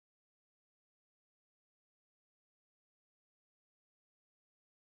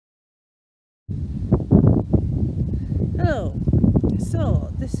Hello, so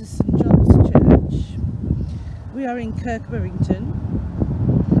this is St John's Church. We are in Kirk Merrington,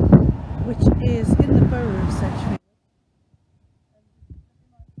 which is in the borough of Sedgefield.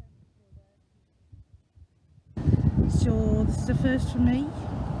 So this is the first for me,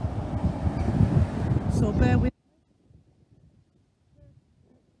 so bear with me.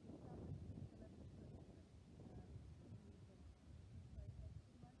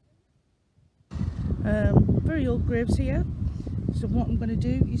 Very old graves here, so what I'm going to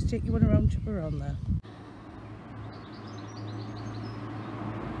do is take you on a round trip around there.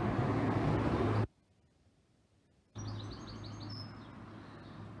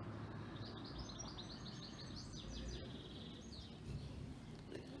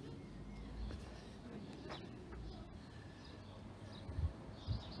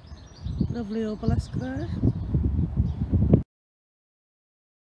 Lovely obelisk there.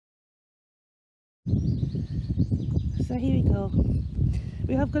 So here we go.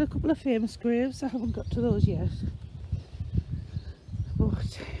 We have got a couple of famous graves. I haven't got to those yet,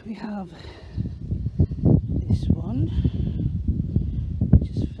 but we have this one, which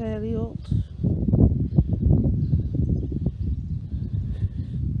is fairly old.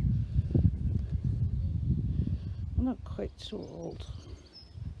 Not quite so old.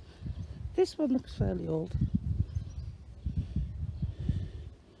 This one looks fairly old.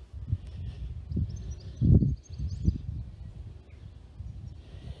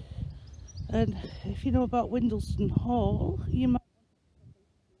 And if you know about Windleston Hall, you might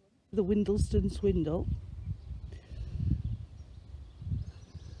know the Windleston Swindle.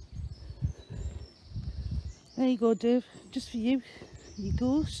 There you go, Dave, just for you, you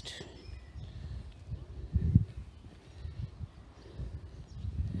ghost.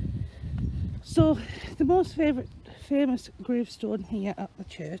 So the most famous gravestone here at the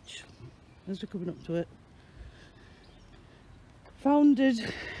church, as we're coming up to it, founded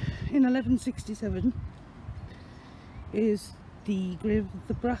in 1167, is the grave of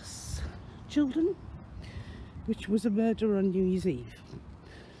the Brass children, which was a murder on New Year's Eve.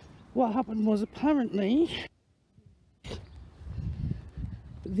 What happened was, apparently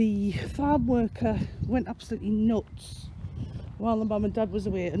the farm worker went absolutely nuts while the mum and dad was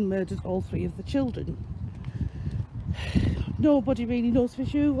away and murdered all three of the children. Nobody really knows for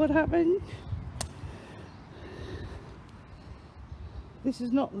sure what happened. This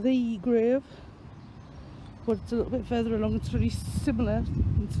is not the grave, but it's a little bit further along. It's very similar.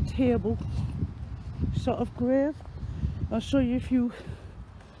 It's a table sort of grave. I'll show you a few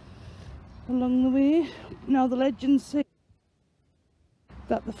along the way. Now the legends say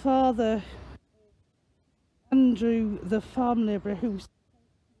that the father, Andrew, the farm labourer who's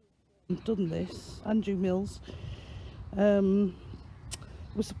done this, Andrew Mills, was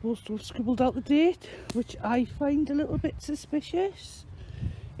supposed to have scribbled out the date, which I find a little bit suspicious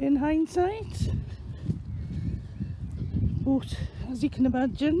in hindsight. But as you can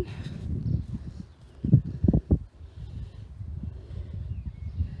imagine,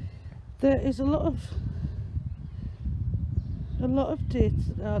 there is a lot of dates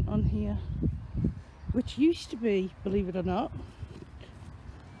that aren't on here, which used to be, believe it or not.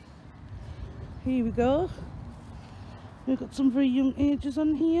 Here we go. We've got some very young ages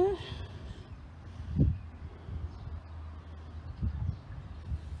on here.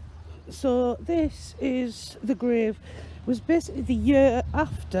 So this is the grave. It was basically the year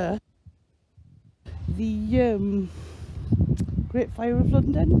after the Great Fire of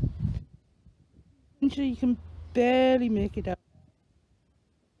London. Actually, you can barely make it out.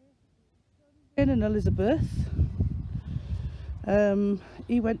 And Elizabeth,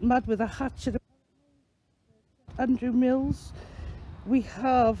 he went mad with a hatchet. Andrew Mills, we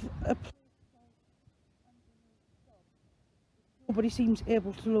have a place nobody seems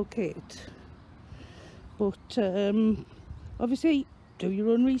able to locate, but obviously do your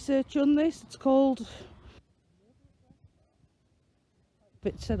own research on this. It's called, a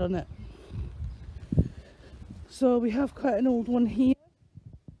bit said on it. So we have quite an old one here.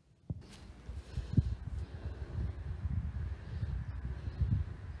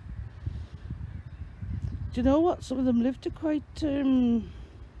 Do you know what? Some of them lived to quite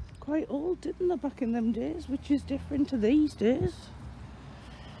old, didn't they, back in them days, which is different to these days.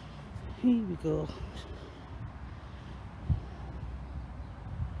 Here we go.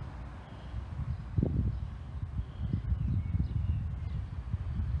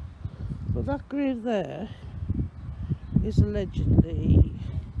 But that grave there is allegedly,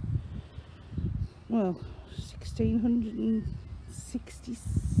 well,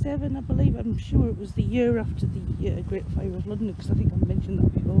 1667, I believe. I'm sure it was the year after the Great Fire of London, because I think I mentioned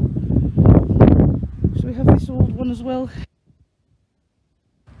that before. So we have this old one as well.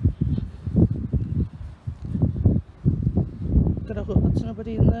 Gotta hope there's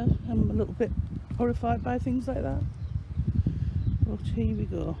nobody in there. I'm a little bit horrified by things like that. But here we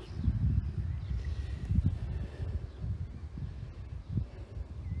go.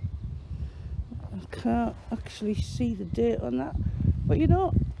 I can't actually see the date on that. But you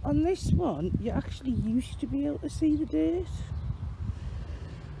know, on this one, you actually used to be able to see the date.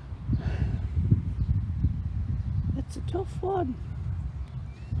 It's a tough one.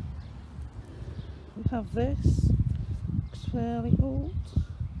 We have this. Looks fairly old.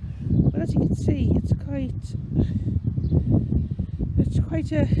 But as you can see, it's quite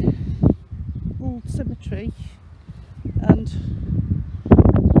a old cemetery and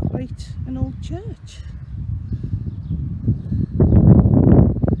quite an old church.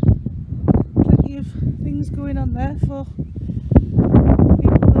 Plenty of things going on there for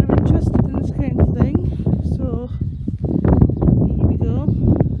people that are interested in this kind of thing. So here we go.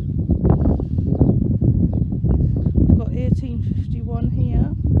 We've got 1851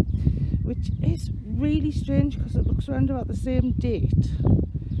 here, which is really strange because it looks around about the same date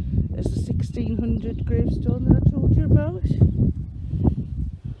as the 1600 gravestone that I told you about.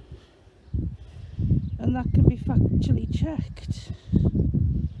 And that can be factually checked.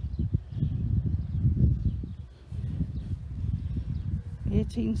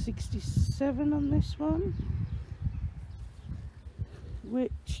 (1867) on this one,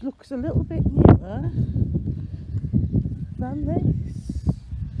 which looks a little bit newer than this,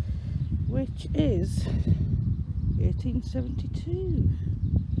 which is 1872.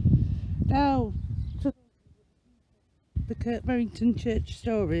 Now, to the Kirk Merrington church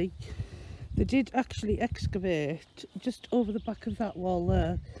story, they did actually excavate just over the back of that wall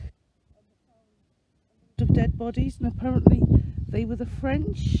there of dead bodies, and apparently they were the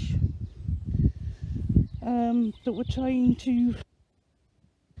French that were trying to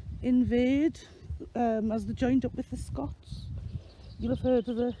invade as they joined up with the Scots. You'll have heard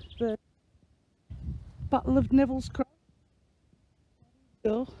of the Battle of Neville's Cross.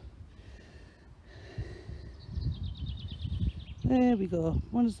 There we go.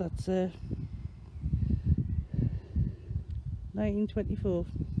 What does that say? 1924.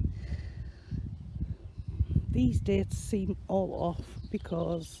 These dates seem all off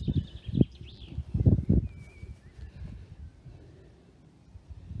because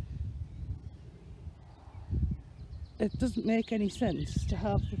it doesn't make any sense to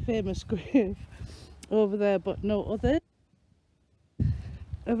have the famous grave over there but no other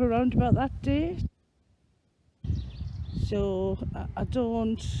of around about that date. So I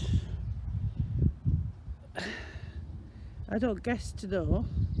don't guess to know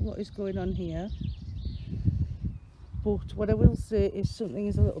what is going on here, but what I will say is something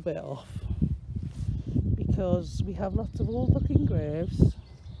is a little bit off, because we have lots of old looking graves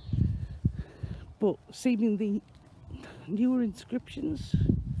but seemingly newer inscriptions,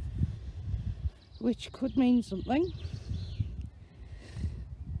 which could mean something.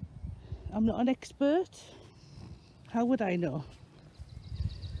 I'm not an expert. How would I know?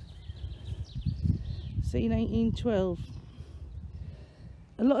 See, 1912.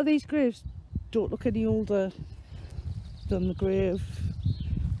 A lot of these graves don't look any older than the grave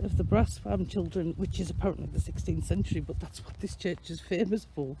of the Brass Farm children, which is apparently the 16th century, but that's what this church is famous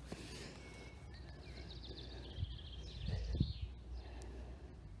for.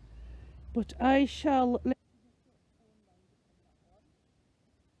 But I shall let...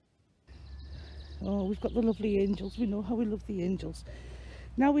 Oh, we've got the lovely angels. We know how we love the angels.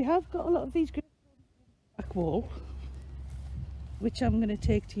 Now, we have got a lot of these graves on the back wall, which I'm going to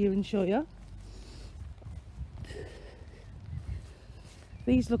take to you and show you.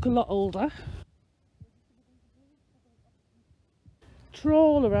 These look a lot older.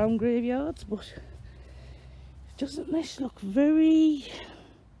 Trawl around graveyards, but doesn't this look very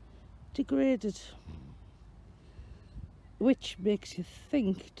degraded? Which makes you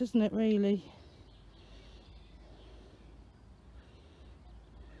think, doesn't it, really?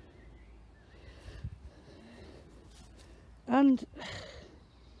 And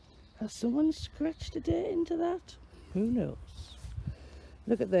has someone scratched a date into that? Who knows?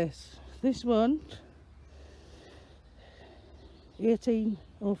 Look at this. This one,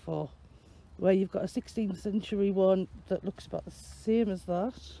 1804, where you've got a 16th century one that looks about the same as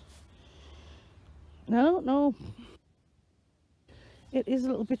that. And I don't know. It is a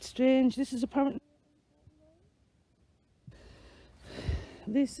little bit strange. This is apparently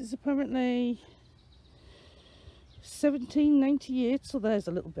 1798, so there's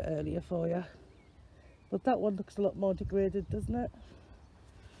a little bit earlier for you. But that one looks a lot more degraded, doesn't it?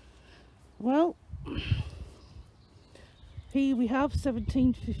 Well, here we have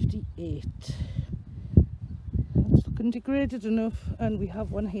 1758. It's looking degraded enough, and we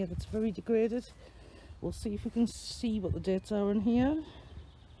have one here that's very degraded. We'll see if we can see what the dates are in here.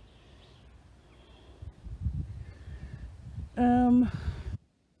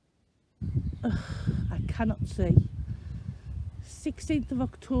 I cannot see. 16th of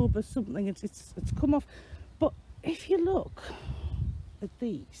October something. It's come off. But if you look at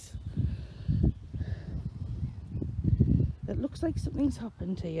these, it looks like something's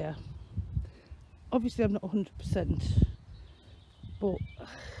happened here. Obviously I'm not 100%, but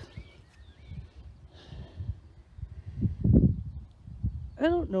I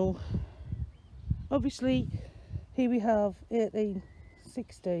don't know. Obviously here we have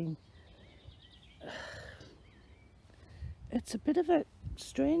 1816. It's a bit of a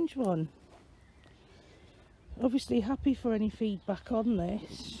strange one. Obviously happy for any feedback on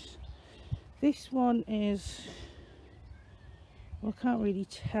this. This one is, well, I can't really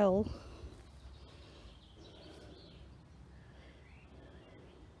tell.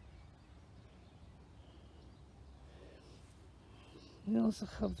 We also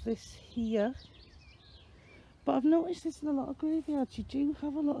have this here. But I've noticed this in a lot of graveyards. You do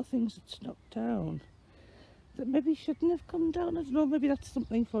have a lot of things that's knocked down that maybe shouldn't have come down. I don't know, maybe that's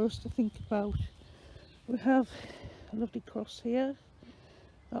something for us to think about. We have a lovely cross here.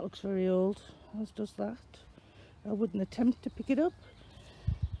 That looks very old, as does that. I wouldn't attempt to pick it up.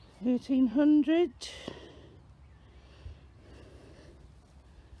 1800.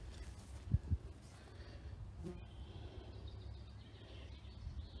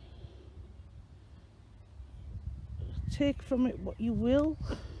 Take from it what you will.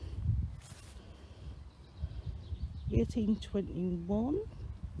 1821,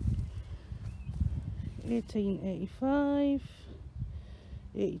 1885,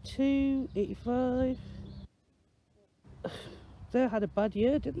 82, 85. They had a bad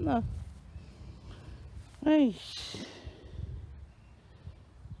year, didn't they? Right.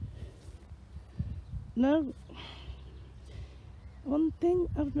 Now, one thing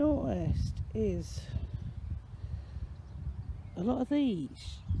I've noticed is a lot of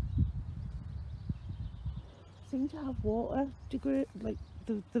these seem to have water degrade, like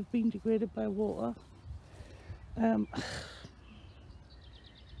they've been degraded by water. There's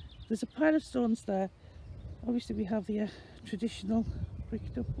a pile of stones there. Obviously we have the traditional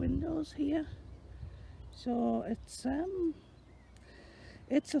bricked up windows here, so it's a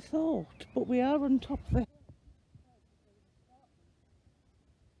thought, but we are on top of it.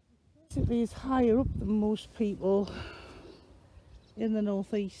 Basically it's higher up than most people in the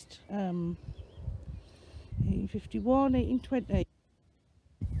northeast. 1851, 1820.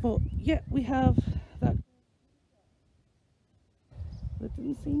 But yet we have that. That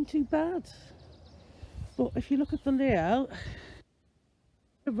didn't seem too bad. But if you look at the layout,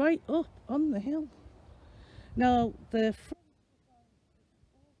 they're right up on the hill. Now the front,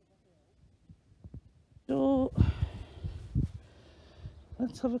 so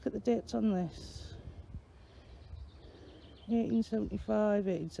let's have a look at the dates on this. 1875,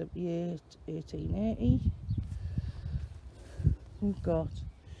 1878, 1880. We've got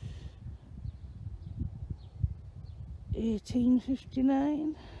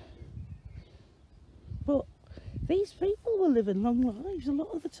 1859. But these people were living long lives a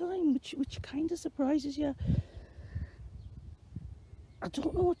lot of the time, which kind of surprises you. I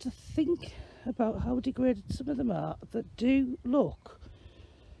don't know what to think about how degraded some of them are that do look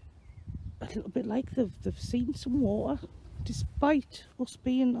a little bit like they've seen some water, despite us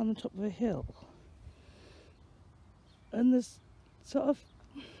being on the top of a hill. And there's a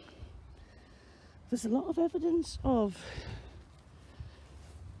lot of evidence of,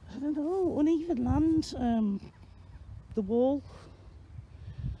 I don't know, uneven land. The wall,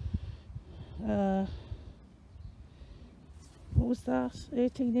 what was that?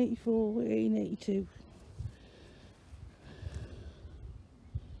 1884, 1882.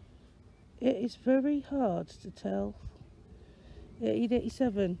 It is very hard to tell.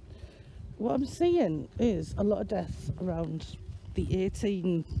 1887. What I'm seeing is a lot of deaths around the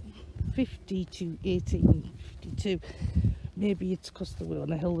 1850 to 1852. Maybe it's because they were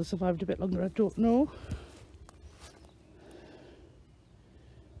on a hill, they survived a bit longer, I don't know.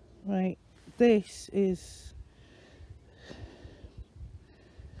 Right, this is,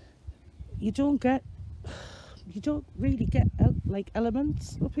 you don't really get like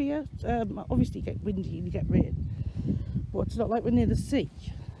elements up here. Obviously you get windy and you get rain, but it's not like we're near the sea.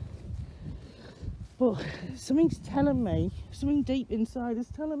 But something's telling me, something deep inside is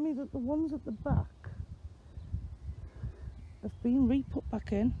telling me that the ones at the back have been re-put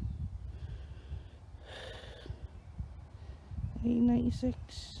back in.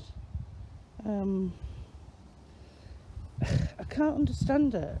 1896. I can't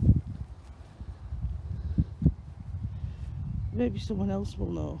understand it. Maybe someone else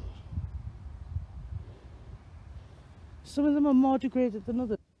will know. Some of them are more degraded than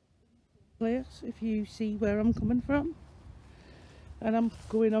others. If you see where I'm coming from, and I'm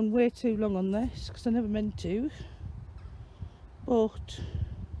going on way too long on this because I never meant to, but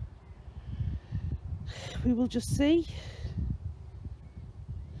we will just see.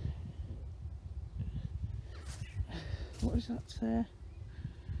 What does that say?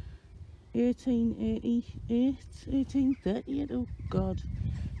 1888, 1838. Oh God,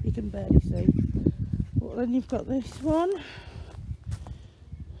 you can barely see. But then you've got this one.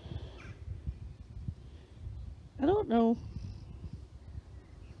 I don't know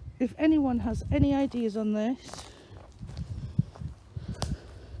if anyone has any ideas on this.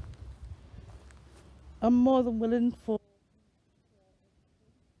 I'm more than willing for.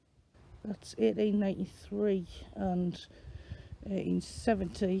 That's 1893 and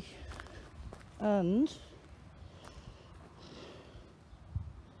 1870 and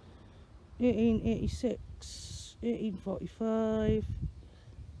 1886, 1845,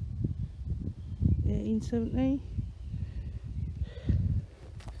 1870.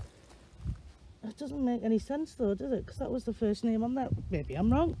 That doesn't make any sense though, does it? Because that was the first name on that. Maybe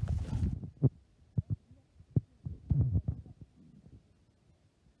I'm wrong.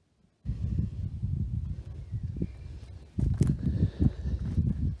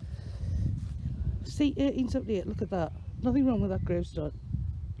 See, 1878, look at that. Nothing wrong with that gravestone.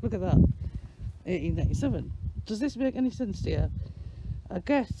 Look at that. 1897. Does this make any sense to you? I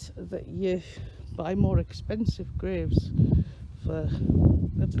get that you buy more expensive graves for,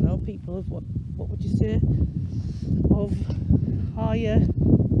 I don't know, people of what would you say, of higher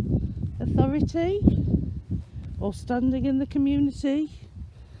authority or standing in the community.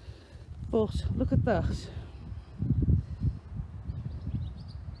 But look at that.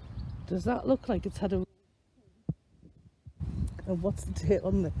 Does that look like it's had a... And what's the date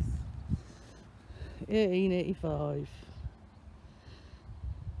on this? 1885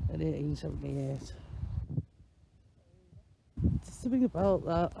 and 1878. There's something about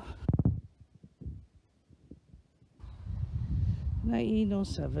that.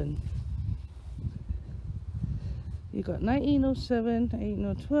 1907. You got 1907,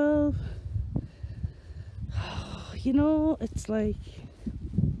 1812. You know, it's like...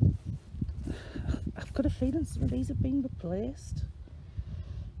 I've got a feeling some of these have been replaced.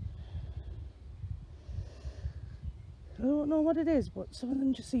 I don't know what it is, but some of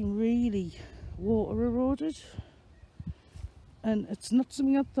them just seem really water eroded. And it's not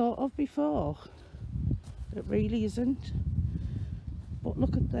something I've thought of before. It really isn't. But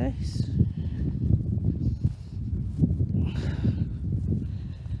look at this.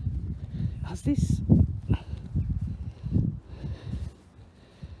 Has this...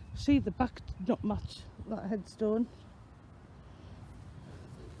 See, the back did not match that headstone.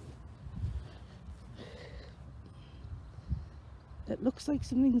 It looks like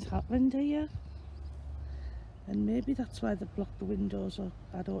something's happened here. And maybe that's why they blocked the windows, or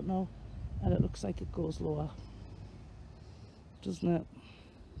I don't know. And it looks like it goes lower, doesn't it?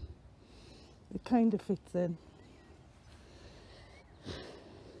 It kind of fits in.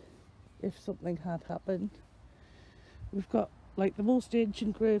 If something had happened. We've got like the most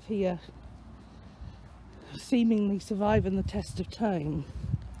ancient grave here, seemingly surviving the test of time,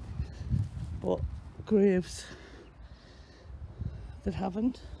 but graves that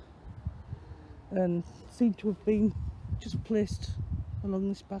haven't, and seem to have been just placed along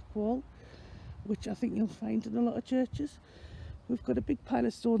this back wall, which I think you'll find in a lot of churches. We've got a big pile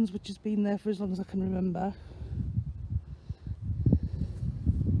of stones which has been there for as long as I can remember.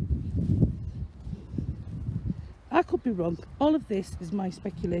 I could be wrong. All of this is my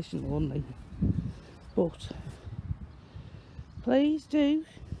speculation only. But please do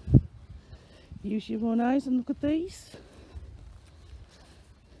use your own eyes and look at these.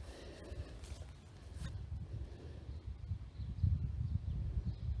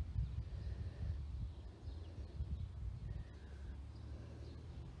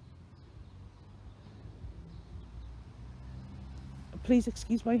 Please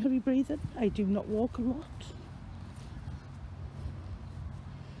excuse my heavy breathing. I do not walk a lot.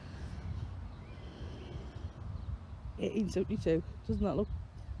 $1872. Doesn't that look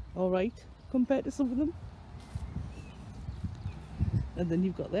alright compared to some of them? And then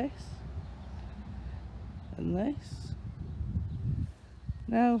you've got this and this.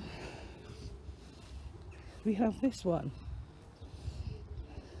 Now we have this one.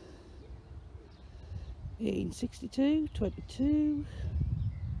 1862, 22.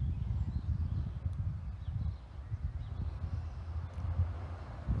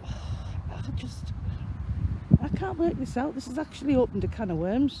 I can't work this out. This has actually opened a can of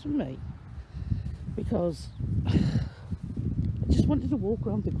worms for me, because I just wanted to walk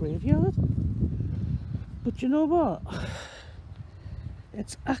around the graveyard. But you know what?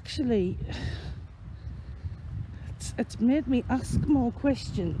 It's actually, it's made me ask more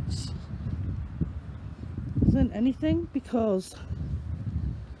questions than anything, because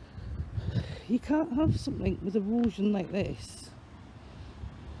you can't have something with erosion like this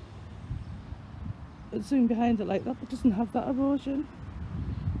and something behind it like that doesn't have that erosion,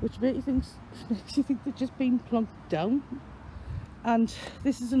 which makes you think they've just been plonked down. And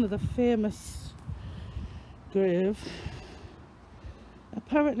this is another famous grave.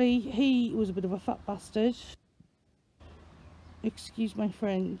 Apparently he was a bit of a fat bastard, excuse my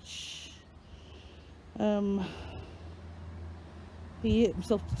French. He ate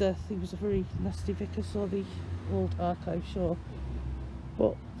himself to death. He was a very nasty vicar, saw the old archive show.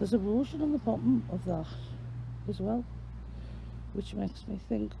 But there's erosion on the bottom of that as well, which makes me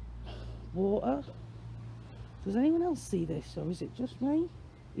think, water? Does anyone else see this, or is it just me?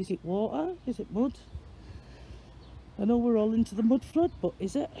 Is it water? Is it mud? I know we're all into the mud flood, but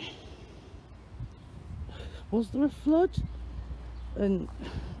is it? Was there a flood? And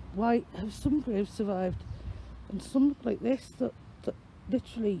why have some graves survived and some look like this that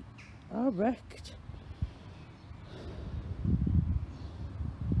literally are wrecked?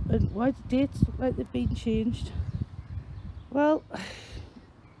 And why do dates look like they've been changed? Well,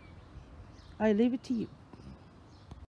 I leave it to you.